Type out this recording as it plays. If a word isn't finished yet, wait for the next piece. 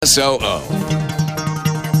SOO.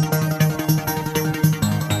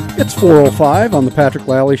 It's 4:05 on the Patrick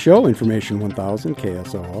Lally Show, Information 1000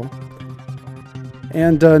 KSOO.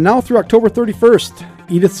 And now through October 31st,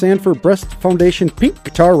 Edith Sanford Breast Foundation Pink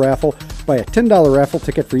Guitar Raffle. Buy a $10 raffle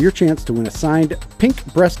ticket for your chance to win a signed pink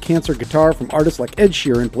breast cancer guitar from artists like Ed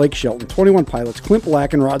Sheeran, Blake Shelton, 21 Pilots, Clint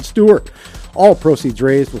Black, and Rod Stewart. All proceeds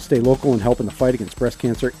raised will stay local and help in the fight against breast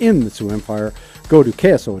cancer in the Sioux Empire. Go to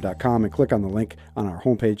KSO.com and click on the link on our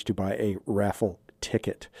homepage to buy a raffle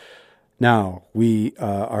ticket. Now, we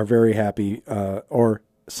are very happy, or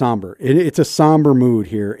somber. It's a somber mood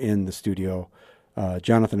here in the studio.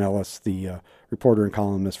 Jonathan Ellis, the reporter and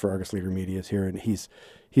columnist for Argus Leader Media, is here, and he's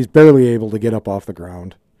barely able to get up off the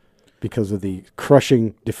ground because of the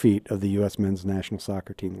crushing defeat of the U.S. men's national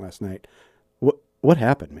soccer team last night. What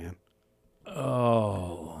happened, man?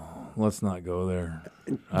 Oh, let's not go there.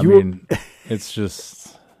 I mean, it's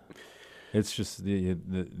just we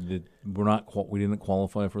didn't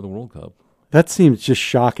qualify for the World Cup. That seems just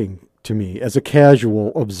shocking to me as a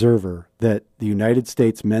casual observer that the United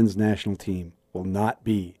States men's national team will not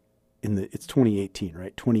be it's 2018,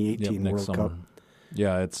 right? 2018 World Cup.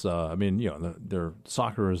 Yeah, it's their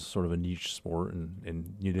soccer is sort of a niche sport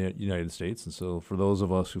in United States, and so for those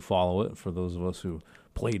of us who follow it, for those of us who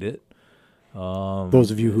played it,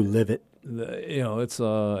 those of you who live it,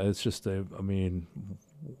 it's just a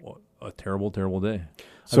terrible, terrible day.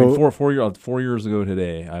 So 4 years ago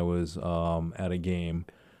today, I was at a game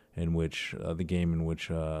in which the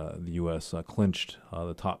U.S. Clinched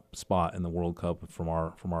the top spot in the World Cup from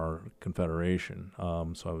our confederation.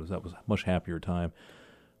 So that was a much happier time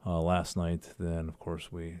last night. Then, of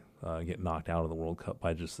course, we get knocked out of the World Cup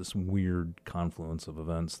by just this weird confluence of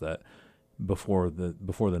events that before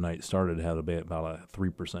the night started had about a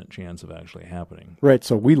 3% chance of actually happening. Right.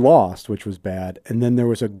 So we lost, which was bad, and then there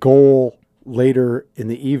was a goal later in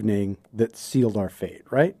the evening that sealed our fate.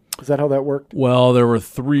 Right. Is that how that worked? Well, there were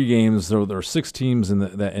 3 games. There were 6 teams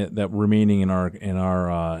that remaining in our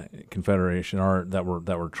confederation that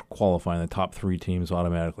were qualifying. The top 3 teams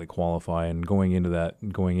automatically qualify. And going into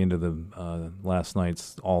the last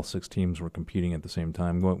night's, all 6 teams were competing at the same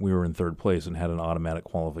time. We were in 3rd place and had an automatic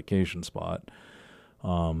qualification spot.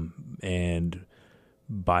 And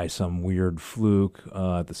by some weird fluke,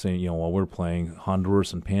 at the same while we're playing,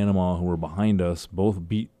 Honduras and Panama, who were behind us, both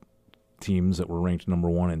beat teams that were ranked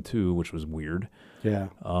number 1 and 2, which was weird. Yeah.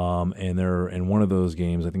 And there, in one of those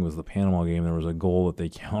games, I think it was the Panama game, there was a goal that they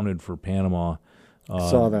counted for Panama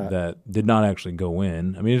saw that did not actually go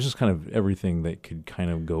in. I mean, it's just kind of everything that could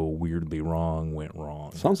kind of go weirdly wrong went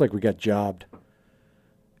wrong. Sounds like we got jobbed.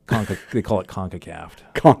 They call it CONCACAF.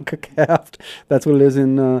 CONCACAF. That's what it is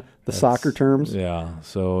in the soccer terms. Yeah.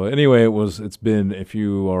 So anyway, it's been, if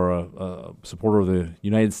you are a supporter of the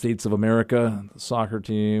United States of America soccer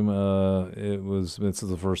team, this is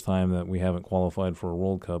the first time that we haven't qualified for a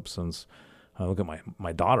World Cup since. Look at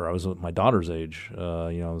my daughter. I was my daughter's age.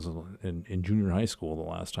 I was in junior high school the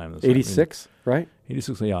last time. 86, right?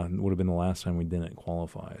 86. Yeah, it would have been the last time we didn't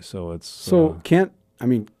qualify. So it's can't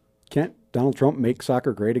Donald Trump make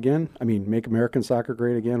soccer great again? I mean, make American soccer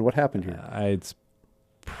great again? What happened here? It's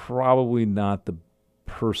probably not the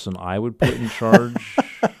person I would put in charge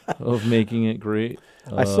of making it great.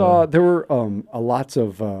 I saw there were lots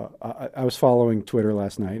of. I was following Twitter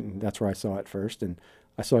last night, and that's where I saw it first. And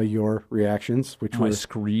I saw your reactions, which my were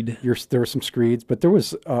screed. There were some screeds, but there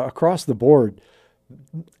was across the board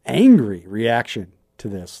angry reaction to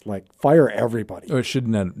this, like fire everybody. It should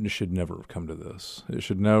never have come to this. It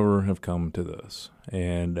should never have come to this.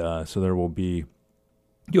 And so there will be,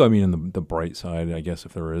 in the bright side, I guess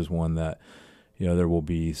if there is one, that there will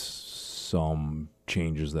be some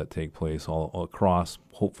changes that take place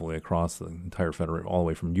hopefully across the entire federation, all the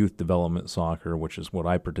way from youth development soccer, which is what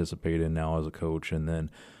I participate in now as a coach, and then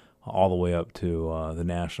all the way up to the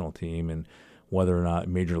national team, and whether or not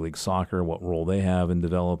Major League Soccer, what role they have in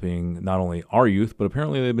developing not only our youth, but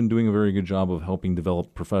apparently they've been doing a very good job of helping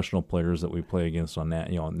develop professional players that we play against on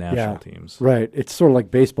national teams. Right. It's sort of like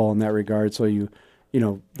baseball in that regard. So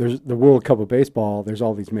there's the World Cup of baseball. There's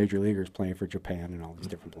all these major leaguers playing for Japan and all these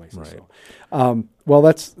different places. Right. So, well,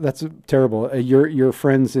 that's terrible. Your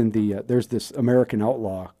friends in there's this American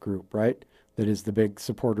Outlaw group, right? That is the big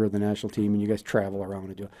supporter of the national team, and you guys travel around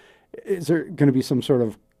and do. Is there going to be some sort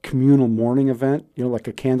of communal mourning event, like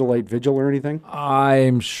a candlelight vigil or anything?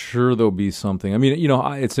 I'm sure there'll be something. I mean,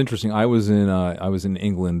 it's interesting. I was in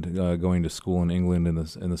England, going to school in England in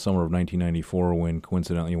the summer of 1994, when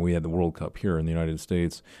coincidentally we had the World Cup here in the United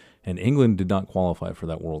States, and England did not qualify for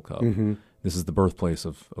that World Cup. Mm-hmm. This is the birthplace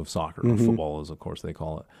of soccer, or football, as of course they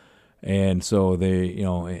call it. And so they,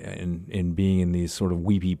 in being in these sort of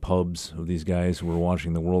weepy pubs of these guys who were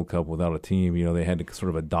watching the World Cup without a team, they had to sort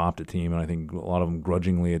of adopt a team, and I think a lot of them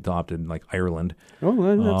grudgingly adopted like Ireland. Oh,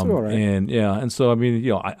 that's all right. And so I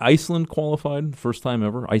mean, Iceland qualified, first time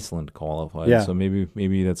ever. Iceland qualified, yeah. So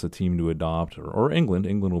maybe that's a team to adopt, or England.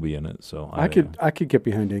 England will be in it. So I could get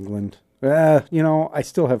behind England. I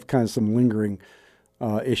still have kind of some lingering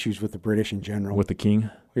issues with the British in general. With the king,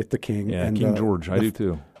 yeah, and King George. I do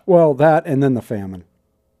too. Well, that and then the famine.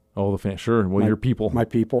 Oh, sure. Well, your people. My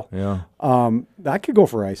people. Yeah. I could go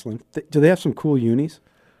for Iceland. Do they have some cool unis?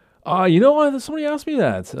 Somebody asked me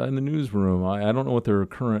that in the newsroom. I don't know what their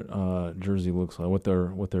current jersey looks like. What their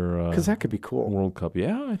because that could be cool. World Cup.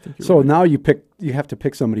 Yeah, I think. So right. now you have to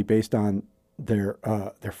pick somebody based on their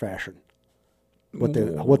fashion. What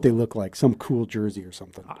they look like, some cool jersey or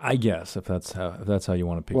something. I guess if that's how you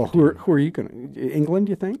want to pick. Well, who are you going to England?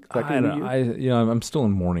 You think? I'm still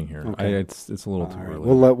in mourning here. Okay. It's a little too early.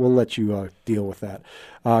 We'll let you deal with that.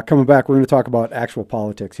 Coming back, we're going to talk about actual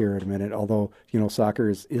politics here in a minute. Although soccer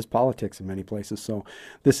is politics in many places. So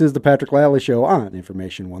this is the Patrick Lally Show on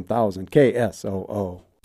Information 1000 KSOO.